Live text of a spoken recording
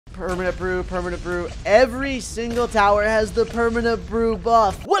Permanent Brew, Permanent Brew. Every single tower has the Permanent Brew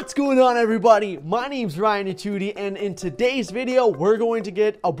buff. What's going on, everybody? My name's Ryan Tewtiy, and in today's video, we're going to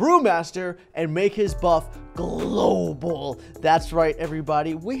get a Brewmaster and make his buff global. That's right,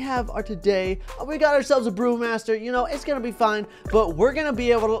 everybody. We got ourselves a Brewmaster. You know, it's gonna be fine, but we're gonna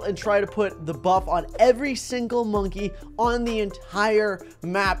be able to try to put the buff on every single monkey on the entire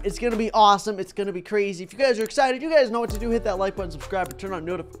map. It's gonna be awesome. It's gonna be crazy. If you guys are excited, you guys know what to do. Hit that like button, subscribe, and turn on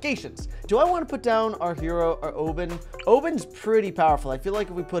notifications. Do I want to put down our hero, our Oben? Oben's pretty powerful. I feel like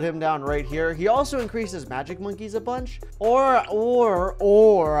if we put him down right here, he also increases magic monkeys a bunch.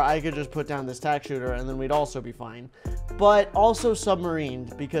 Or I could just put down this tack shooter and then we'd also be fine. But also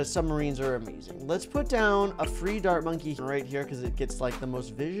submarined, because submarines are amazing. Let's put down a free dart monkey right here because it gets like the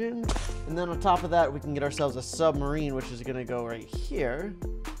most vision. And then on top of that, we can get ourselves a submarine, which is gonna go right here.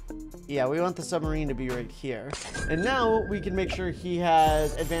 Yeah, we want the submarine to be right here. And now we can make sure he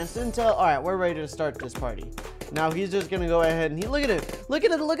has advanced intel. All right, we're ready to start this party. Now he's just gonna go ahead and look at it. Look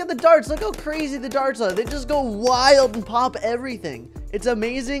at it, look at the darts. Look how crazy the darts are. They just go wild and pop everything. It's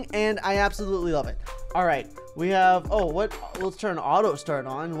amazing and I absolutely love it. All right, we have, let's turn auto start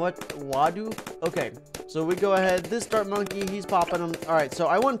on. Wadu? Okay, so we go ahead. This dart monkey, he's popping them. All right, so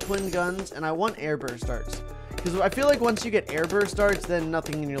I want twin guns and I want airburst darts. Because I feel like once you get airburst darts, then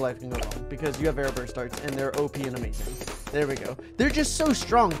nothing in your life can go wrong. Because you have airburst darts and they're OP and amazing. There we go. They're just so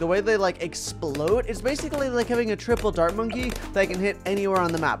strong. The way they like explode, it's basically like having a triple dart monkey that can hit anywhere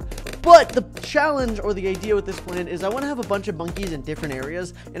on the map. But the challenge or the idea with this plan is I want to have a bunch of monkeys in different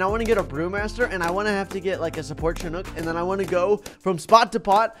areas. And I want to get a Brewmaster and I want to have to get like a support Chinook. And then I want to go from spot to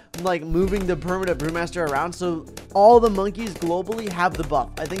pot, like moving the Permanent Brewmaster around. So all the monkeys globally have the buff.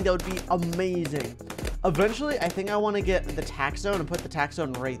 I think that would be amazing. Eventually, I think I want to get the tack zone and put the tack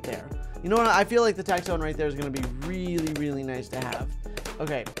zone right there. You know what? I feel like the tack zone right there is going to be really, really nice to have.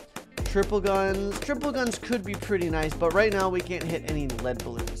 Okay, triple guns. Triple guns could be pretty nice, but right now we can't hit any lead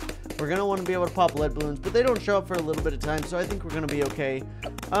balloons. We're going to want to be able to pop lead balloons, but they don't show up for a little bit of time, so I think we're going to be okay.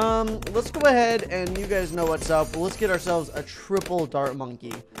 Let's go ahead, and you guys know what's up. Let's get ourselves a triple dart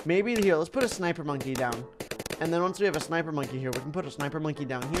monkey. Maybe here, let's put a sniper monkey down. And then once we have a sniper monkey here, we can put a sniper monkey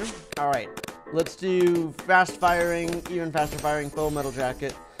down here. All right. Let's do fast firing, even faster firing, full metal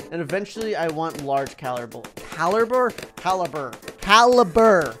jacket. And eventually I want large caliber. Caliber?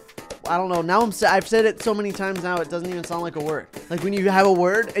 I don't know. Now I've said it so many times now, it doesn't even sound like a word. Like when you have a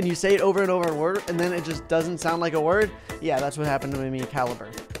word and you say it over and over and then it just doesn't sound like a word. Yeah, that's what happened to me. Caliber.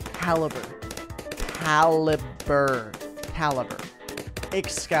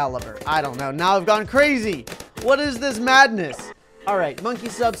 Excalibur. I don't know. Now I've gone crazy. What is this madness? All right, monkey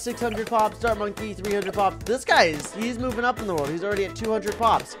sub 600 pops, dart monkey 300 pops. This guy he's moving up in the world. He's already at 200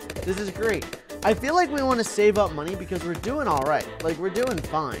 pops. This is great. I feel like we want to save up money because we're doing all right. Like we're doing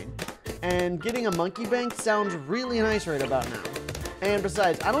fine. And getting a monkey bank sounds really nice right about now. And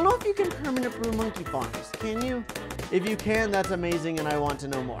besides, I don't know if you can permanent brew monkey farms. Can you? If you can, that's amazing and I want to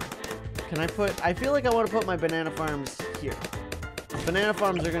know more. I feel like I want to put my banana farms here. Banana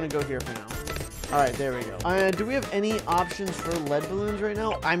farms are going to go here for now. All right, there we go. Do we have any options for lead balloons right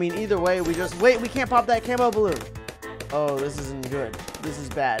now? I mean, either way, we can't pop that camo balloon. Oh, this isn't good. This is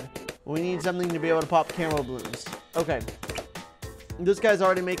bad. We need something to be able to pop camo balloons. Okay. This guy's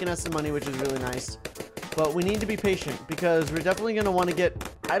already making us some money, which is really nice. But we need to be patient because we're definitely going to want to get...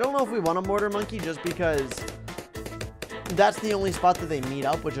 I don't know if we want a mortar monkey just because that's the only spot that they meet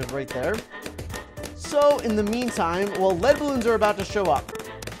up, which is right there. So, in the meantime, well, lead balloons are about to show up.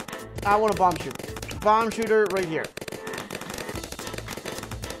 I want a bomb shooter. Bomb shooter right here.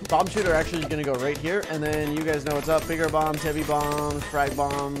 Bomb shooter actually is going to go right here. And then you guys know what's up. Bigger bombs, heavy bombs, frag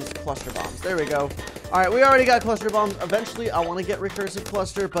bombs, cluster bombs. There we go. All right, we already got cluster bombs. Eventually, I want to get recursive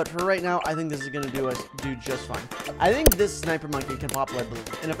cluster. But for right now, I think this is going to do just fine. I think this sniper monkey can pop lead balloons.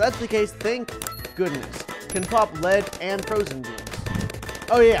 And if that's the case, thank goodness. Can pop lead and frozen balloons.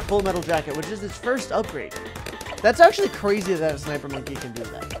 Oh yeah, full metal jacket, which is its first upgrade. That's actually crazy that a sniper monkey can do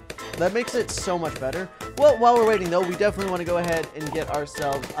that. That makes it so much better. Well, while we're waiting, though, we definitely want to go ahead and get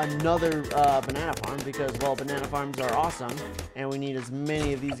ourselves another banana farm because, well, banana farms are awesome, and we need as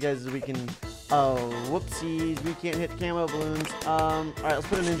many of these guys as we can. Oh, whoopsies. We can't hit camo balloons. All right, let's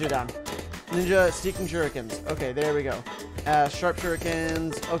put a ninja down. Ninja seeking shurikens. Okay, there we go. Sharp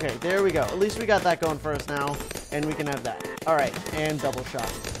shurikens. Okay, there we go. At least we got that going for us now, and we can have that. All right, and double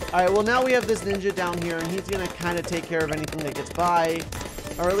shot. All right, well, now we have this ninja down here, and he's going to kind of take care of anything that gets by.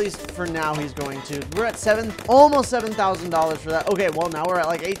 Or at least for now, he's going to. We're at almost $7,000 for that. Okay, well, now we're at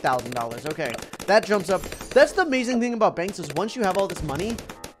like $8,000. Okay, that jumps up. That's the amazing thing about banks is once you have all this money,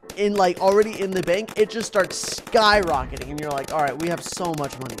 in like already in the bank, it just starts skyrocketing, and you're like, all right, we have so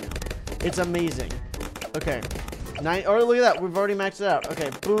much money now. It's amazing. Okay, oh, look at that, we've already maxed it out. Okay,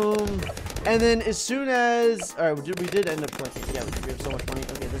 boom, and then as soon as, all right, we did end up clicking. Yeah, we have so much money.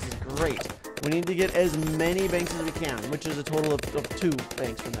 Okay, this is great. We need to get as many banks as we can, which is a total of 2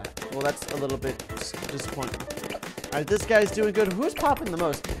 banks from that. Well, that's a little bit disappointing. All right, this guy's doing good. Who's popping the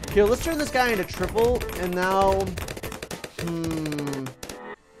most? Here, let's turn this guy into triple, and now,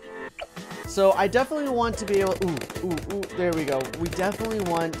 so I definitely want to be able, ooh, there we go. We definitely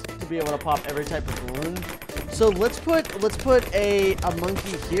want to be able to pop every type of balloon. So let's put a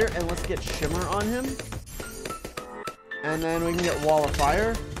monkey here, and let's get shimmer on him. And then we can get wall of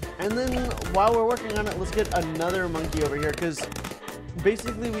fire. And then while we're working on it, let's get another monkey over here, because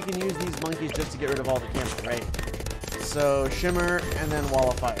basically we can use these monkeys just to get rid of all the camo, right? So shimmer and then wall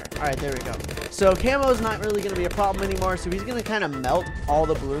of fire. All right, there we go. So camo is not really going to be a problem anymore, so he's going to kind of melt all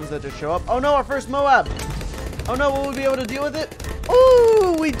the balloons that just show up. Oh no, our first Moab. Oh no, will we be able to deal with it?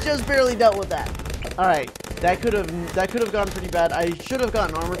 Ooh, we just barely dealt with that. All right, that could have gone pretty bad. I should have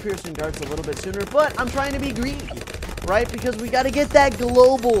gotten armor piercing darts a little bit sooner, but I'm trying to be greedy, right? Because we got to get that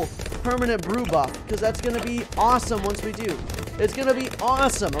global permanent brew buff, because that's going to be awesome once we do. It's going to be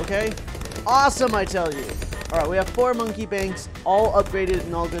awesome, okay? Awesome, I tell you. All right, we have 4 monkey banks, all upgraded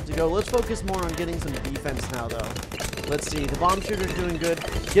and all good to go. Let's focus more on getting some defense now, though. Let's see. The bomb shooter's doing good.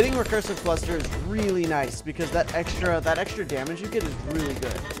 Getting recursive cluster is really nice, because that extra damage you get is really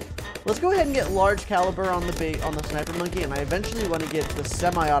good. Let's go ahead and get large caliber on the sniper monkey, and I eventually want to get the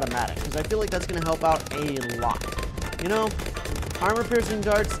semi-automatic, because I feel like that's going to help out a lot. You know, armor piercing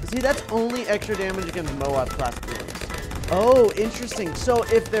darts. See, that's only extra damage against Moab class balloons. Oh, interesting. So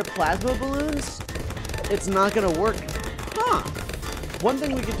if they're plasma balloons, it's not going to work. Huh. One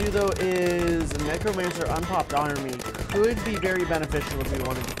thing we could do, though, is Necromancer Unpopped Army could be very beneficial if we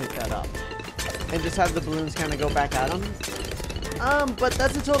wanted to pick that up. And just have the balloons kind of go back at them. But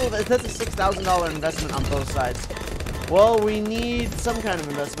that's a $6,000 investment on both sides. Well, we need some kind of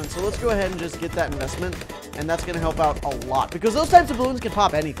investment, so let's go ahead and just get that investment. And that's going to help out a lot, because those types of balloons can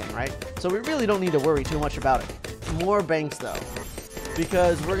pop anything, right? So we really don't need to worry too much about it. More banks, though.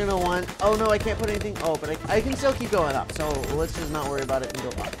 Because we're going to want... Oh, no, I can't put anything... Oh, but I can still keep going up. So let's just not worry about it and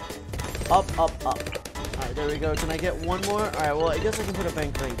go up. Up, up, up. All right, there we go. Can I get one more? All right, well, I guess I can put a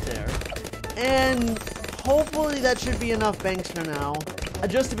bank right there. And hopefully that should be enough banks for now.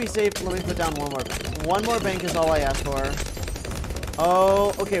 Just to be safe, let me put down one more bank. One more bank is all I asked for.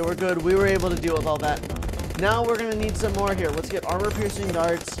 Oh, okay, we're good. We were able to deal with all that. Now we're going to need some more here. Let's get armor-piercing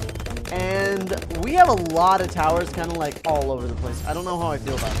darts. And we have a lot of towers kind of like all over the place. I don't know how I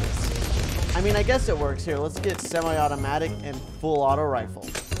feel about this. I mean, I guess it works here. Let's get semi-automatic and full auto rifle.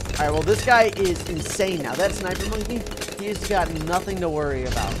 All right, well, this guy is insane now. That sniper monkey, he's got nothing to worry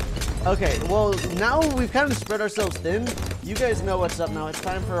about. Okay, well, now we've kind of spread ourselves thin. You guys know what's up now. It's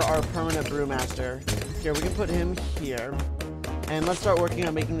time for our permanent brewmaster. Here, we can put him here. And let's start working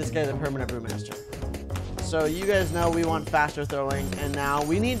on making this guy the permanent brewmaster. So you guys know we want faster throwing, and now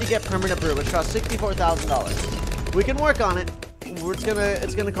we need to get permanent brew, which costs $64,000. We can work on it.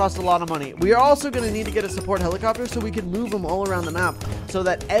 It's gonna cost a lot of money. We are also gonna need to get a support helicopter so we can move them all around the map, so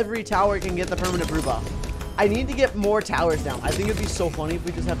that every tower can get the permanent brew buff. I need to get more towers down. I think it'd be so funny if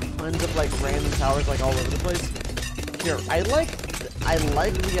we just have tons of like random towers like all over the place. Here, I like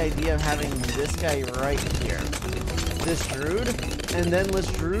the idea of having this guy right here. This Druid, and then let's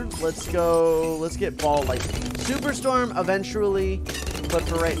get ball lightning. Superstorm eventually, but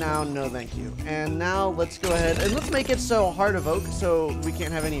for right now, no thank you. And now let's go ahead and let's make it so hard evoke so we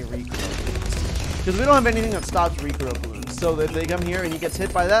can't have any regrow balloons. Because we don't have anything that stops regrow balloons. So if they come here and he gets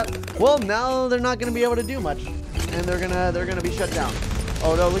hit by that, well, now they're not gonna be able to do much. And they're gonna be shut down.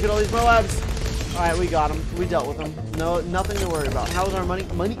 Oh no, look at all these Moabs. Alright, we got them. We dealt with them. No, nothing to worry about. How's our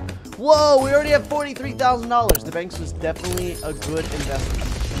money? Whoa, we already have $43,000. The banks was definitely a good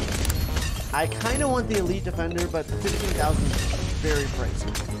investment. I kind of want the elite defender, but $15,000 is very pricey.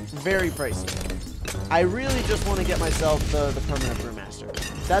 Very pricey. I really just want to get myself the permanent brewmaster.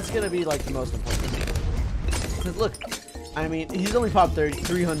 That's going to be like the most important thing. Because look, I mean, he's only popped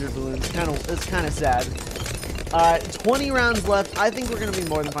 300 balloons. It's kind of sad. 20 rounds left. I think we're going to be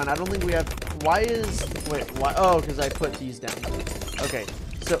more than fine. I don't think we have... Why? Oh, because I put these down. Okay.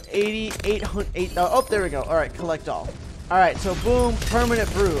 So 80, 800, oh, there we go. All right, collect all. All right, so boom,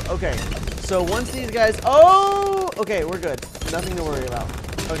 permanent brew. Okay, so once these guys, oh, okay, we're good. Nothing to worry about.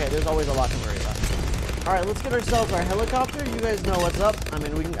 Okay, there's always a lot to worry about. All right, let's get ourselves our helicopter. You guys know what's up. I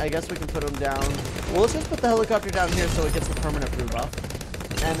mean, I guess we can put them down. Well, let's just put the helicopter down here so it gets the permanent brew buff.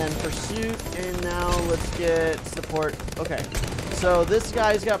 And then pursuit, and now let's get support. Okay, So this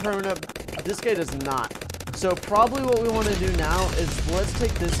guy's got permanent. This guy does not. So probably what we want to do now is let's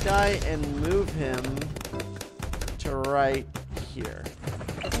take this guy and move him to right here.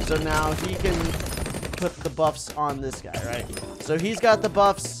 So now he can put the buffs on this guy, right? So he's got the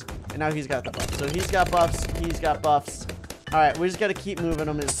buffs, and now he's got the buffs. So he's got buffs, he's got buffs. All right, we just got to keep moving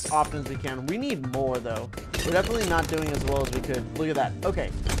them as often as we can. We need more, though. We're definitely not doing as well as we could. Look at that. Okay,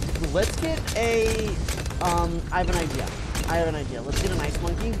 let's get a, I have an idea. Let's get an ice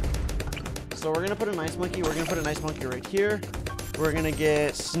monkey. So we're going to put an ice monkey. We're going to put an ice monkey right here. We're going to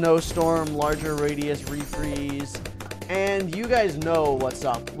get snowstorm, larger radius, refreeze. And you guys know what's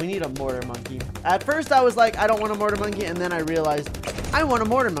up. We need a mortar monkey. At first, I was like, I don't want a mortar monkey. And then I realized I want a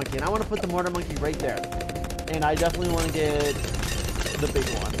mortar monkey. And I want to put the mortar monkey right there. And I definitely want to get the big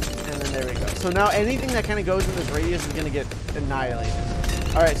one. And then there we go. So now anything that kind of goes in this radius is going to get annihilated.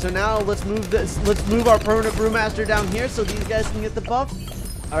 All right, so now let's move this. Let's move our permanent brewmaster down here so these guys can get the buff.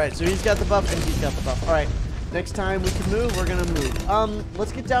 All right, so he's got the buff and he's got the buff. All right, next time we can move, we're going to move.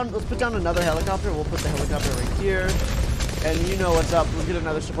 Let's get down. Let's put down another helicopter. We'll put the helicopter right here. And you know what's up. We'll get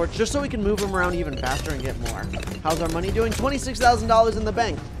another support just so we can move them around even faster and get more. How's our money doing? $26,000 in the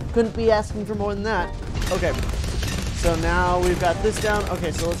bank. Couldn't be asking for more than that. Okay, so now we've got this down.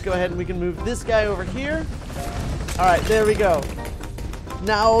 Okay, so let's go ahead and we can move this guy over here. All right, there we go.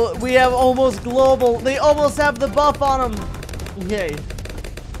 Now we have almost global. They almost have the buff on them. Yay.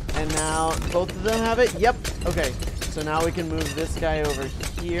 And now both of them have it. Yep. Okay, so now we can move this guy over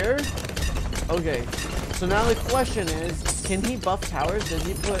here. Okay, so now the question is, can he buff towers? Does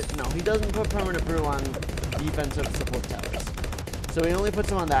he put, no, he doesn't put permanent brew on defensive support towers. So he only puts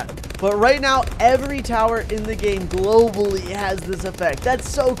them on that. But right now, every tower in the game globally has this effect. That's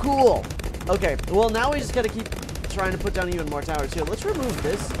so cool. Okay, well now we just gotta keep trying to put down even more towers here. Let's remove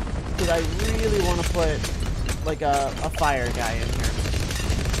this, because I really want to put like a fire guy in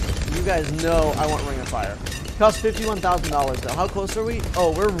here. You guys know I want Ring of Fire. Costs $51,000 though. How close are we?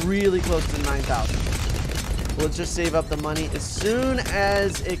 Oh, we're really close to 9,000. Let's just save up the money. As soon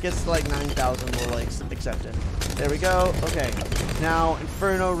as it gets to like 9,000, we'll like accept it. There we go. Okay. Now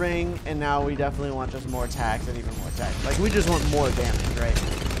Inferno Ring, and now we definitely want just more attacks and even more attacks. Like we just want more damage, right?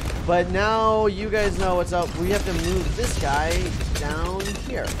 But now you guys know what's up. We have to move this guy down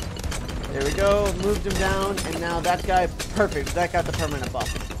here. There we go. Moved him down, and now that guy, perfect. That got the permanent buff.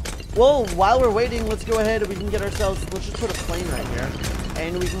 Well, while we're waiting, let's go ahead and we can get ourselves, let's just put a plane right here.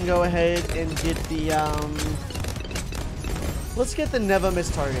 And we can go ahead and get the, let's get the never miss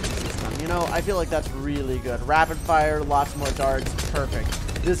targeting system. You know, I feel like that's really good. Rapid fire, lots more darts, perfect.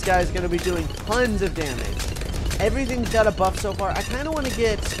 This guy's going to be doing tons of damage. Everything's got a buff so far. I kind of want to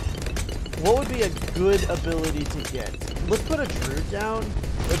get, what would be a good ability to get? Let's put a Druid down.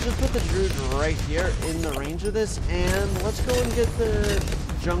 Let's just put the Druid right here in the range of this. And let's go and get the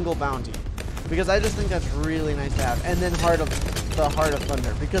Jungle Bounty, because I just think that's really nice to have. And then Heart of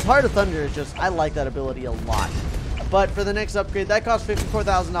Thunder, because Heart of Thunder is just, I like that ability a lot. But for the next upgrade, that costs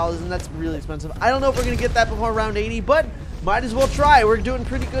 $54,000, and that's really expensive. I don't know if we're gonna get that before round 80, but might as well try. We're doing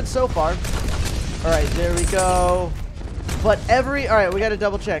pretty good so far. All right, there we go. But all right, we gotta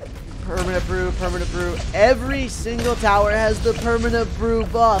double check. Permanent Brew, Permanent Brew. Every single tower has the Permanent Brew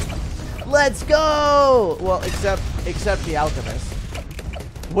buff. Let's go. Well, except the Alchemist.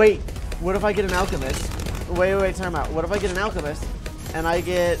 Wait, what if I get an Alchemist? Wait, time out. What if I get an Alchemist and I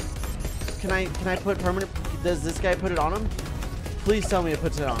get, can I put permanent, does this guy put it on him? Please tell me it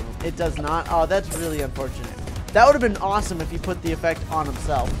puts it on him. It does not. Oh, that's really unfortunate. That would have been awesome if he put the effect on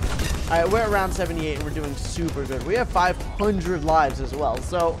himself. All right, we're at round 78 and we're doing super good. We have 500 lives as well.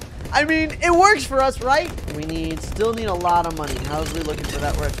 So, I mean, it works for us, right? We still need a lot of money. How's we looking for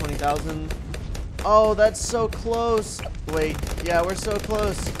that? We're at 20,000. Oh, that's so close. Wait, yeah, we're so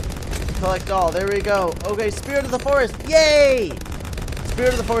close. Collect all. There we go. Okay, Spirit of the Forest. Yay!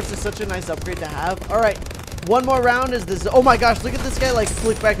 Spirit of the Forest is such a nice upgrade to have. All right, one more round is this. Oh my gosh, look at this guy like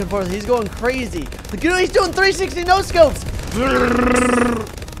flick back and forth. He's going crazy. Look at, he's doing 360 no scopes.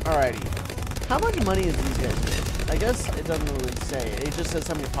 Alrighty. How much money is these guys doing? I guess it doesn't really say. It just says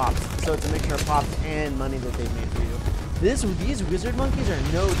how many pops. So it's a mixture of pops and money that they've made for you. These wizard monkeys are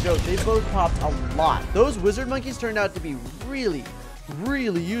no joke. They both popped a lot. Those wizard monkeys turned out to be really,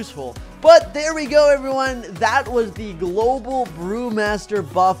 really useful. But there we go, everyone. That was the Global Brewmaster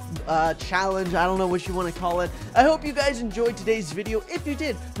Buff Challenge. I don't know what you want to call it. I hope you guys enjoyed today's video. If you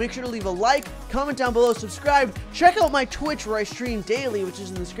did, make sure to leave a like, comment down below, subscribe. Check out my Twitch where I stream daily, which is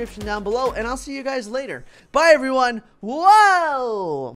in the description down below. And I'll see you guys later. Bye, everyone. Whoa!